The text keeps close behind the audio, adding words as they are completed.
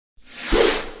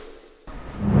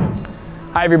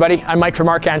Hi everybody, I'm Mike from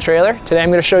Arcan Trailer. Today I'm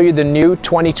going to show you the new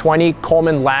 2020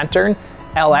 Coleman Lantern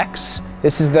LX.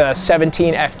 This is the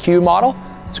 17 FQ model.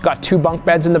 It's got 2 bunk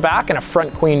beds in the back and a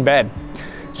front queen bed.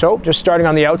 So just starting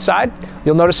on the outside,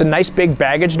 you'll notice a nice big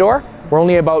baggage door. We're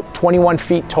only about 21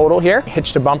 feet total here,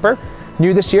 hitch to bumper.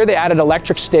 New this year, they added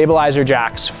electric stabilizer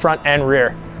jacks, front and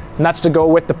rear. And that's to go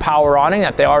with the power awning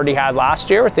that they already had last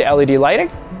year with the LED lighting.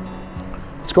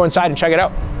 Let's go inside and check it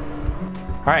out.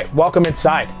 All right, welcome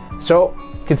inside. So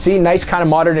you can see nice kind of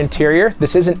modern interior.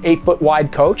 This is an 8-foot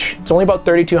wide coach. It's only about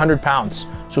 3,200 pounds.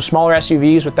 So smaller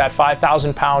SUVs with that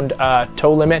 5,000 pound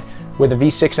tow limit with a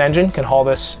V6 engine can haul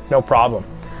this no problem.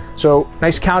 So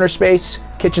nice counter space,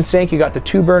 kitchen sink. You got the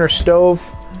 2-burner stove.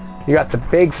 You got the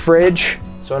big fridge.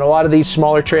 So in a lot of these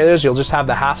smaller trailers, you'll just have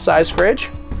the half-size fridge.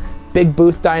 Big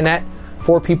booth dinette,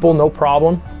 4 people, no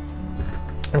problem.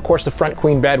 And of course the front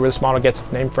queen bed where this model gets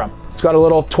its name from. It's got a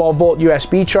little 12-volt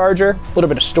USB charger, a little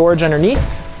bit of storage underneath.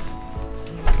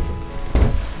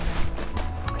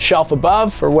 Shelf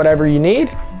above for whatever you need.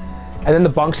 And then the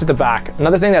bunks at the back.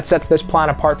 Another thing that sets this plan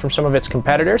apart from some of its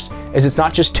competitors is it's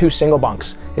not just 2 single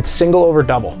bunks, it's single over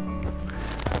double.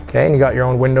 Okay, and you got your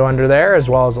own window under there as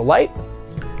well as a light.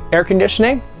 Air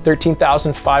conditioning,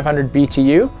 13,500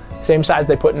 BTU, same size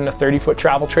they put in a 30-foot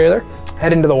travel trailer.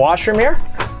 Head into the washroom here.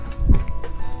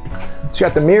 So you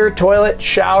got the mirror, toilet,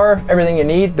 shower, everything you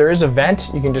need. There is a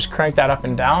vent. You can just crank that up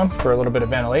and down for a little bit of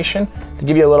ventilation to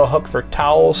give you a little hook for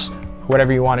towels,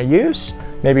 whatever you want to use,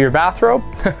 maybe your bathrobe.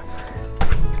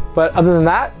 But other than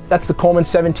that, that's the Coleman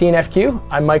 17 FQ.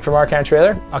 I'm Mike from Arcan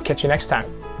Trailer. I'll catch you next time.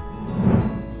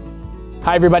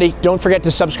 Hi everybody, don't forget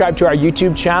to subscribe to our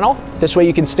YouTube channel. This way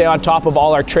you can stay on top of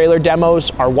all our trailer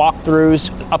demos, our walkthroughs,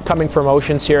 upcoming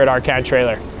promotions here at Arcan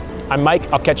Trailer. I'm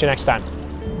Mike, I'll catch you next time.